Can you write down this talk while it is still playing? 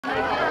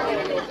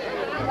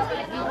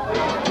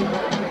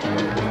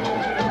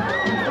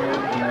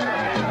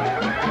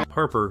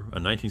Harper, a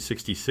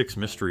 1966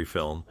 mystery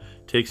film,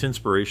 takes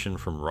inspiration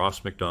from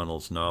Ross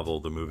Macdonald's novel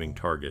The Moving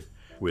Target,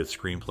 with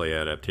screenplay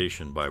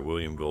adaptation by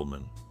William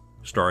Goldman.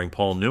 Starring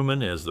Paul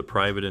Newman as the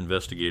private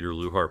investigator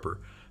Lou Harper,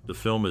 the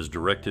film is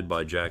directed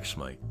by Jack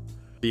Smite.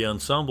 The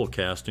ensemble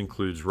cast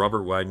includes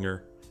Robert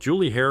Wagner,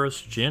 Julie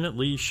Harris, Janet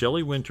Leigh,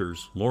 Shelley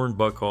Winters, Lauren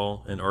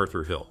Bacall, and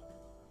Arthur Hill.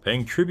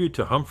 Paying tribute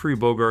to Humphrey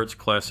Bogart's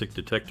classic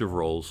detective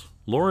roles,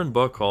 Lauren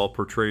Bacall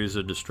portrays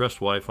a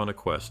distressed wife on a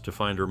quest to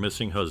find her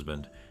missing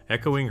husband,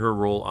 echoing her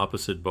role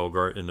opposite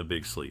Bogart in The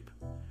Big Sleep.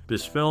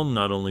 This film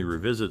not only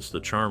revisits the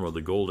charm of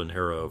the golden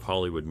era of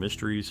Hollywood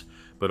mysteries,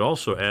 but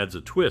also adds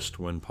a twist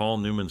when Paul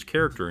Newman's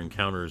character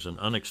encounters an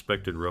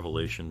unexpected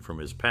revelation from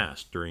his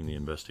past during the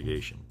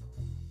investigation.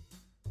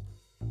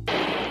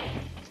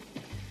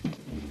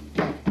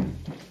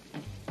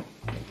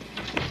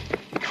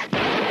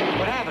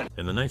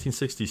 In the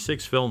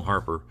 1966 film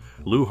Harper,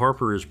 Lou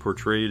Harper is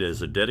portrayed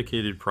as a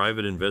dedicated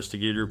private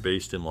investigator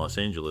based in Los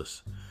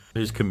Angeles.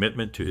 His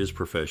commitment to his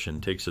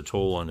profession takes a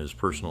toll on his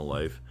personal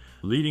life,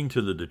 leading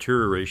to the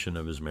deterioration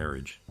of his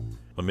marriage.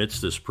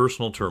 Amidst this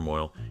personal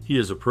turmoil, he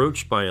is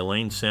approached by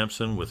Elaine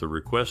Sampson with a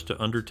request to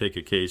undertake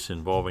a case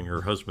involving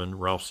her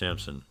husband, Ralph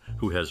Sampson,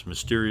 who has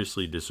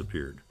mysteriously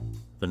disappeared.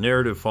 The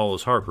narrative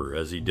follows Harper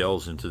as he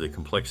delves into the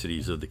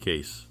complexities of the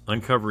case,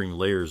 uncovering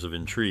layers of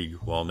intrigue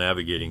while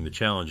navigating the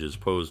challenges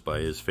posed by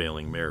his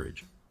failing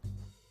marriage.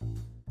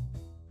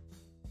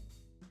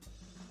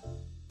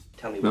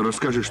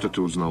 Расскажи, что ты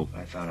узнал.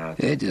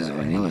 Эдди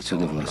звонил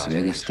отсюда в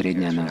Лас-Вегас 3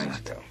 дня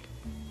назад.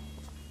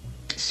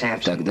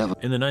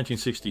 In the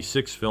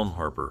 1966 film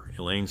Harper,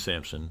 Elaine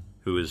Sampson,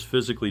 who is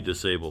physically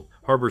disabled,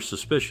 harbors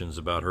suspicions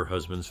about her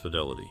husband's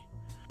fidelity.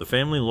 The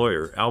family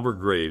lawyer, Albert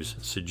Graves,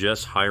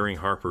 suggests hiring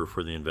Harper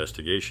for the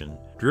investigation,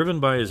 driven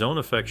by his own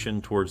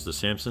affection towards the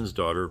Sampsons'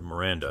 daughter,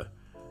 Miranda.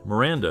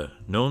 Miranda,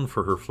 known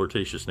for her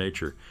flirtatious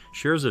nature,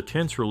 shares a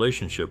tense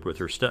relationship with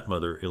her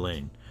stepmother,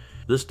 Elaine.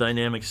 This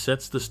dynamic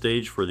sets the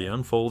stage for the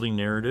unfolding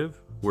narrative,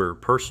 where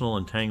personal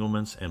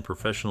entanglements and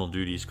professional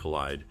duties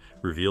collide,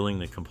 revealing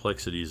the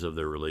complexities of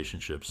their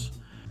relationships.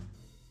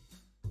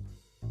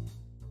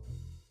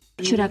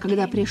 Вчера,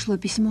 когда пришло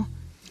письмо,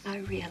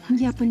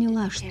 я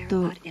поняла,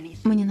 что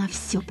мне на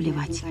все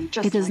плевать.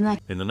 Это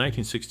значит... In the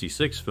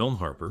 1966 film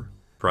Harper,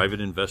 private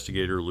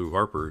investigator Lou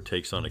Harper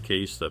takes on a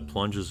case that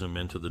plunges him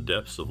into the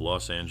depths of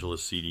Los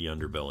Angeles' seedy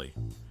underbelly.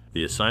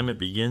 The assignment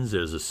begins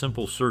as a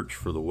simple search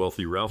for the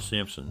wealthy Ralph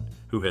Sampson,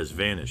 who has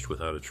vanished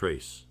without a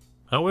trace.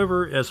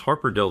 However, as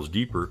Harper delves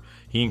deeper,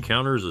 he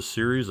encounters a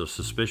series of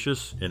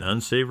suspicious and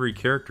unsavory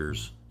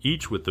characters,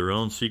 each with their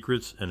own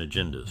secrets and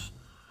agendas.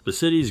 The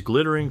city's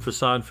glittering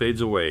facade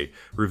fades away,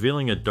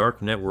 revealing a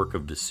dark network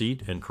of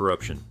deceit and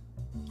corruption.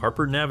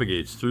 Harper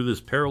navigates through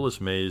this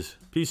perilous maze,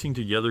 piecing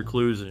together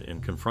clues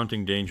and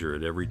confronting danger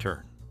at every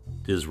turn.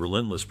 His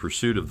relentless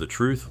pursuit of the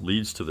truth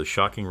leads to the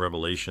shocking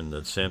revelation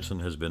that Sampson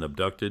has been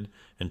abducted,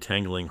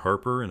 entangling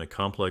Harper in a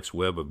complex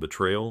web of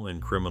betrayal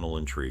and criminal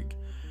intrigue.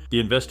 The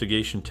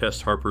investigation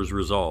tests Harper's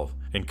resolve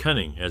and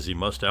cunning as he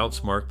must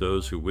outsmart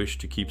those who wish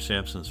to keep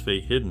Sampson's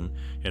fate hidden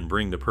and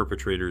bring the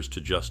perpetrators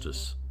to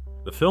justice.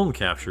 The film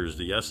captures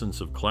the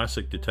essence of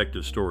classic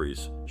detective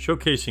stories,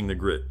 showcasing the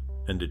grit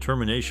and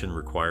determination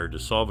required to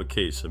solve a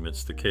case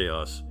amidst the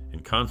chaos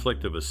and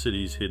conflict of a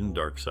city's hidden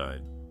dark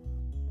side.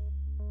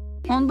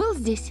 Он был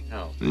здесь?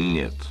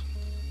 Нет.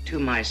 К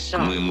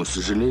моему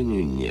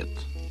сожалению, нет.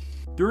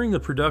 During the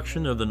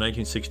production of the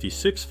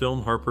 1966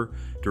 film Harper,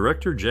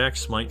 director Jack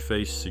Smite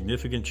faced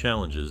significant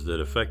challenges that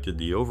affected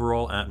the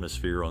overall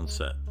atmosphere on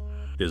set.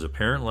 His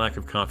apparent lack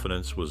of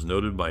confidence was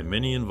noted by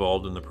many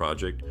involved in the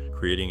project,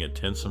 creating a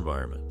tense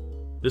environment.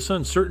 This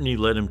uncertainty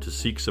led him to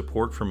seek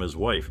support from his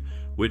wife,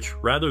 which,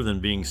 rather than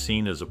being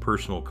seen as a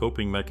personal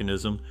coping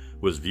mechanism,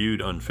 was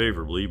viewed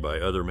unfavorably by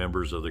other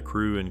members of the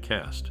crew and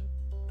cast.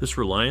 This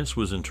reliance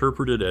was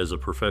interpreted as a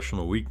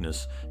professional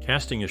weakness,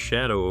 casting a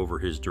shadow over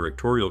his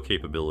directorial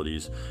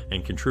capabilities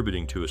and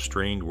contributing to a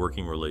strained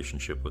working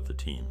relationship with the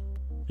team.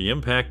 The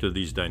impact of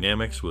these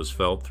dynamics was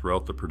felt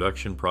throughout the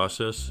production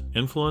process,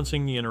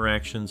 influencing the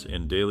interactions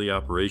and daily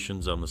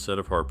operations on the set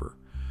of Harper.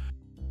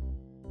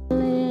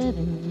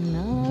 Living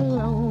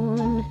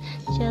alone,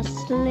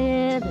 just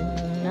living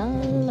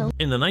alone.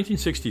 In the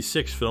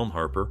 1966 film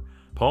Harper,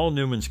 Paul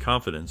Newman's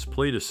confidence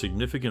played a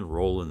significant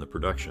role in the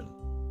production.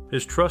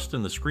 His trust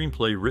in the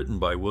screenplay written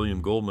by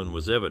William Goldman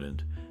was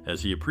evident,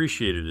 as he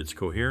appreciated its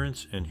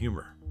coherence and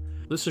humor.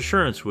 This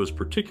assurance was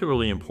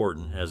particularly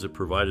important as it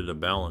provided a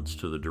balance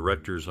to the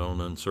director's own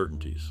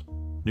uncertainties.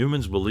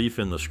 Newman's belief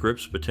in the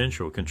script's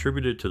potential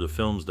contributed to the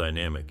film's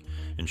dynamic,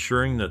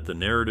 ensuring that the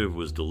narrative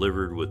was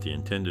delivered with the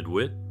intended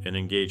wit and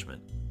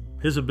engagement.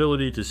 His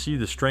ability to see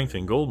the strength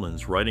in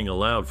Goldman's writing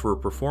allowed for a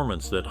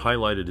performance that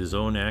highlighted his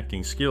own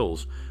acting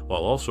skills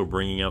while also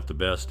bringing out the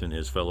best in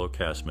his fellow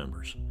cast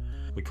members.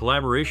 The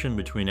collaboration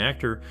between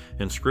actor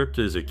and script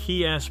is a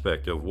key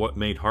aspect of what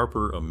made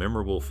Harper a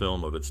memorable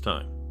film of its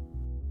time.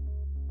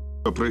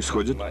 Что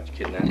происходит?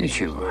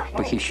 Ничего,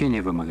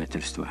 похищение,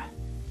 вымогательство.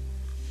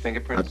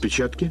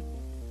 Отпечатки?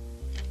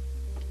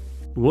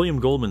 William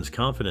Goldman's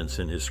confidence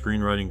in his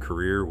screenwriting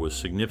career was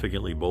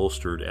significantly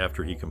bolstered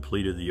after he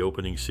completed the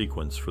opening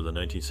sequence for the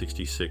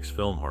 1966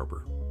 film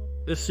Harper.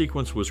 This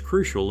sequence was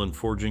crucial in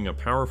forging a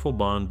powerful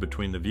bond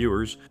between the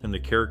viewers and the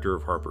character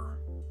of Harper.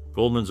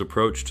 Goldman's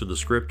approach to the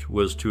script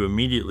was to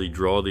immediately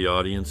draw the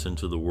audience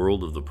into the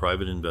world of the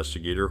private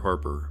investigator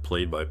Harper,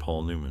 played by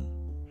Paul Newman.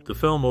 The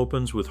film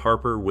opens with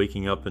Harper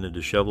waking up in a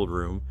disheveled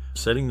room,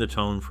 setting the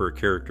tone for a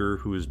character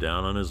who is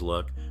down on his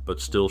luck but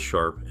still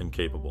sharp and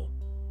capable.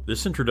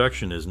 This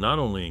introduction is not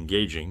only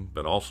engaging,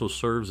 but also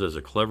serves as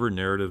a clever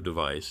narrative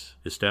device,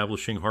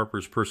 establishing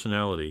Harper's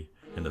personality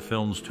and the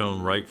film's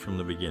tone right from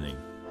the beginning.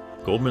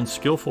 Goldman's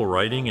skillful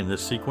writing in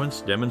this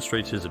sequence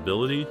demonstrates his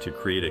ability to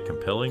create a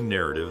compelling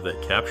narrative that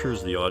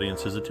captures the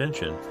audience's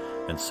attention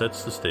and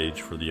sets the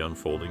stage for the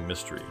unfolding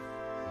mystery.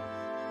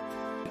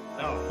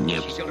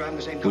 Нет.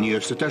 У нее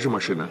все та же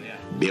машина.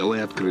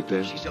 Белая,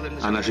 открытая.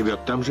 Она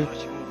живет там же?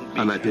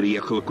 Она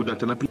переехала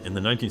куда-то на... In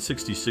the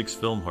 1966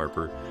 film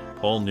Harper,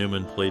 Paul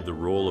Newman played the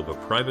role of a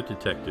private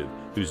detective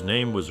whose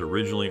name was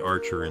originally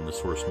Archer in the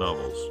source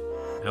novels.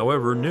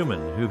 However,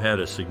 Newman, who had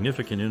a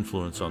significant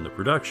influence on the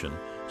production,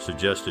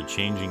 suggested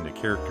changing the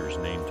character's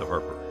name to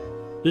Harper.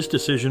 This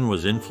decision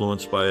was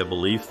influenced by a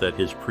belief that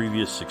his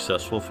previous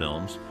successful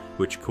films,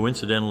 which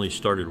coincidentally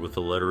started with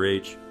the letter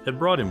H, had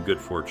brought him good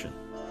fortune.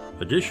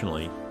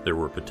 Additionally, there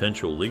were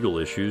potential legal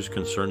issues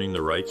concerning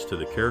the rights to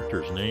the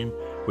character's name,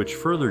 which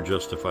further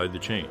justified the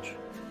change.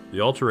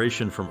 The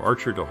alteration from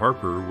Archer to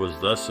Harper was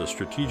thus a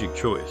strategic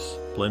choice,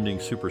 blending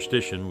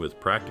superstition with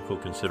practical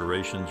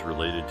considerations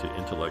related to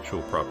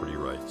intellectual property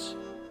rights.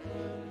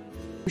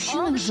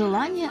 Мужчинах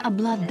желание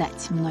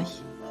обладать мной.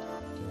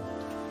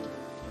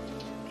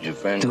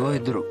 Твой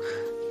друг.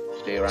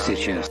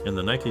 Сейчас. In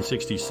the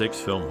 1966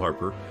 film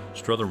Harper,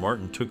 Strother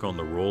Martin took on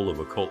the role of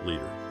a cult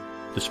leader.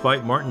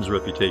 Despite Martin's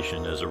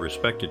reputation as a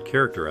respected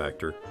character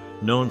actor,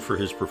 known for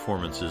his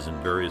performances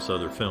in various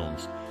other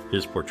films,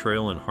 his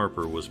portrayal in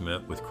Harper was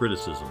met with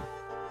criticism.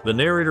 The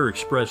narrator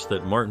expressed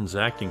that Martin's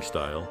acting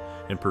style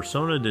and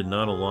persona did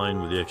not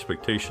align with the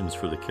expectations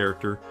for the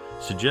character,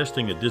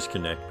 suggesting a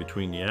disconnect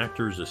between the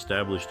actor's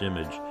established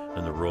image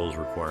and the role's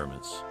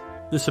requirements.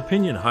 This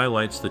opinion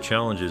highlights the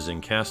challenges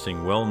in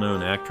casting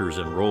well-known actors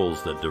in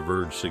roles that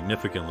diverge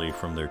significantly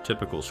from their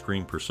typical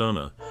screen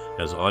persona,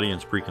 as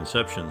audience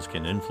preconceptions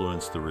can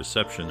influence the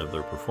reception of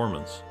their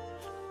performance.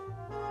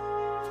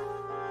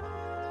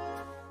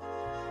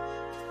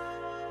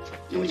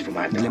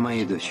 Для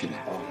моей дочери.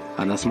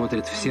 Она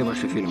смотрит все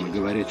ваши фильмы,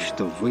 говорит,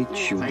 что вы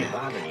чудо.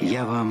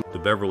 Я вам... The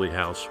Beverly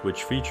House,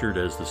 which featured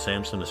as the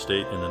Sampson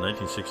estate in the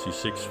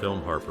 1966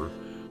 film Harper,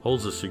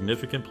 holds a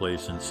significant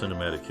place in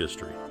cinematic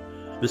history.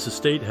 This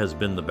estate has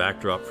been the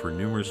backdrop for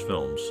numerous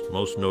films,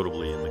 most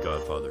notably in The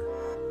Godfather.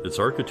 Its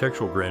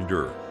architectural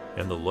grandeur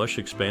and the lush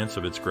expanse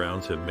of its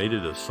grounds have made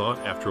it a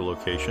sought-after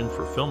location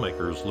for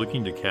filmmakers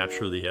looking to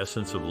capture the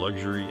essence of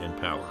luxury and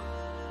power.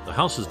 The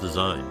house's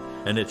design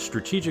and its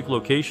strategic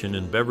location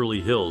in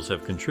Beverly Hills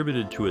have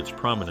contributed to its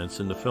prominence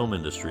in the film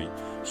industry,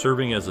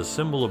 serving as a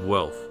symbol of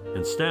wealth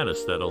and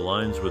status that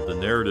aligns with the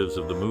narratives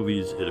of the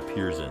movies it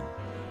appears in.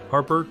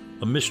 Harper,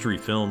 a mystery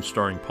film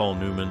starring Paul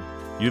Newman,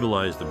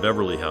 utilized the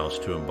Beverly House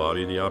to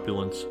embody the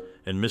opulence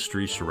and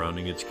mystery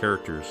surrounding its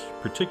characters,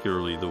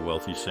 particularly the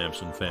wealthy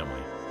Sampson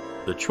family.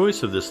 The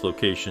choice of this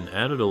location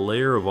added a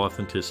layer of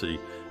authenticity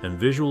and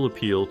visual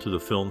appeal to the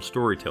film's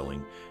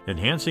storytelling,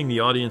 enhancing the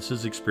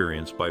audience's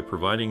experience by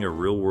providing a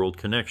real-world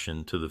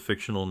connection to the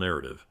fictional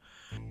narrative.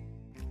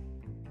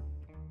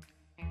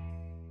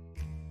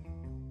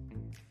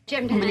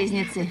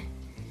 Близнецы.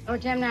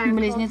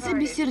 Близнецы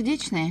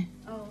бессердечные.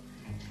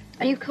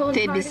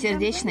 Ты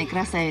бессердечный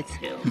красавец.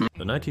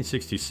 The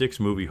 1966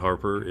 movie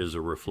Harper is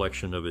a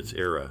reflection of its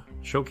era,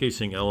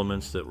 showcasing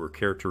elements that were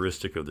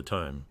characteristic of the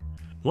time.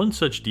 One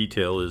such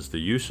detail is the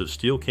use of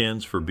steel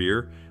cans for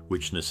beer,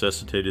 which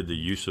necessitated the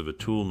use of a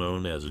tool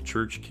known as a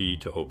church key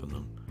to open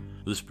them.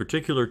 This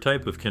particular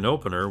type of can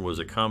opener was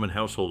a common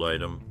household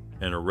item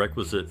and a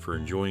requisite for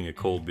enjoying a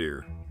cold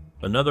beer.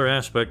 Another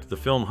aspect the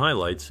film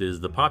highlights is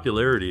the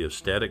popularity of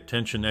static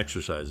tension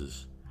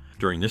exercises.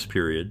 During this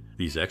period,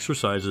 these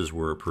exercises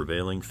were a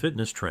prevailing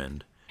fitness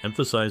trend,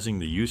 emphasizing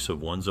the use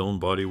of one's own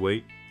body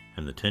weight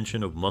and the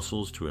tension of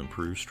muscles to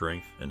improve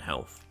strength and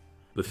health.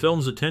 The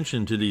film's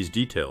attention to these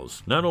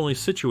details not only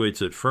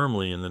situates it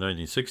firmly in the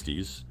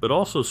 1960s, but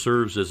also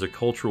serves as a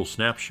cultural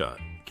snapshot,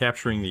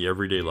 capturing the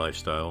everyday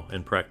lifestyle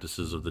and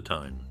practices of the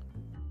time.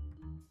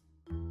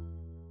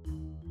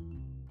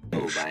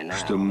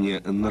 Что мне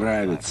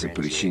нравится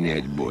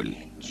причинять боль.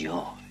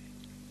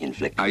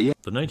 А я...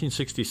 The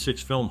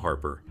 1966 film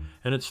Harper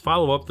and its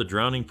follow-up The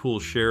Drowning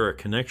Pool share a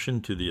connection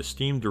to the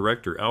esteemed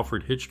director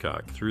Alfred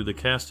Hitchcock through the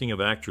casting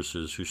of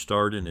actresses who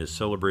starred in his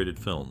celebrated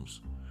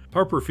films.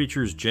 Harper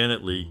features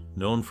Janet Leigh,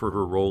 known for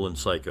her role in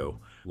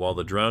Psycho, while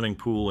The Drowning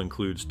Pool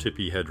includes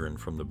Tippi Hedren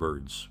from The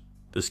Birds.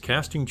 This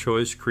casting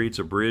choice creates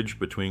a bridge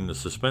between the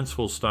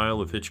suspenseful style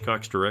of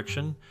Hitchcock's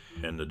direction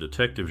and the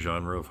detective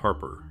genre of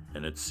Harper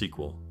and its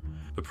sequel.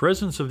 The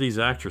presence of these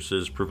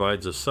actresses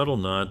provides a subtle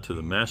nod to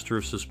the master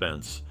of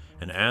suspense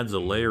and adds a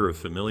layer of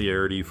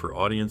familiarity for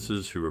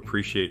audiences who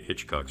appreciate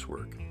Hitchcock's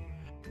work.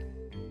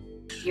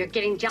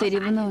 Ты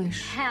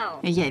ревнуешь.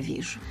 Я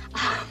вижу.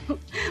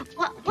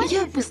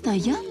 Я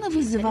постоянно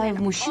вызываю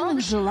в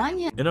мужчинах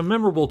желание... In a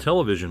memorable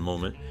television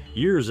moment,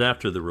 years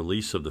after the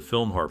release of the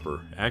film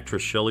Harper,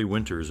 actress Shelley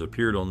Winters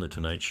appeared on The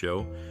Tonight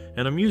Show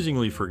and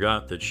amusingly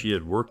forgot that she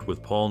had worked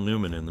with Paul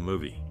Newman in the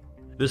movie.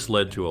 This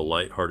led to a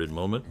light-hearted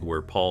moment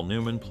where Paul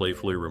Newman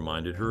playfully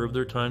reminded her of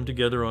their time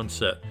together on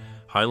set,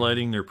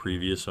 highlighting their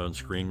previous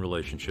on-screen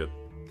relationship.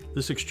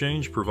 This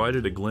exchange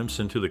provided a glimpse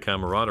into the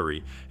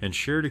camaraderie and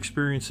shared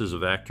experiences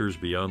of actors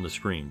beyond the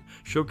screen,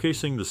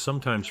 showcasing the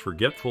sometimes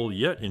forgetful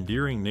yet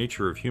endearing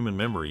nature of human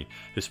memory,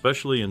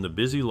 especially in the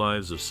busy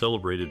lives of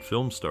celebrated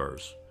film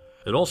stars.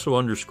 It also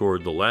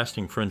underscored the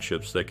lasting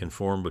friendships that can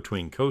form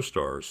between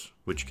co-stars,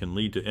 which can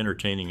lead to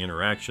entertaining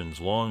interactions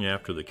long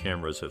after the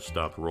cameras have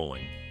stopped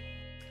rolling.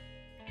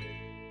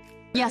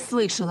 Я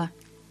слышала.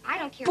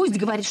 Пусть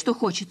говорит, что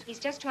хочет.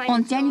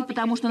 Он тянет,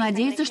 потому что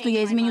надеется, что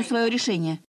я изменю свое решение.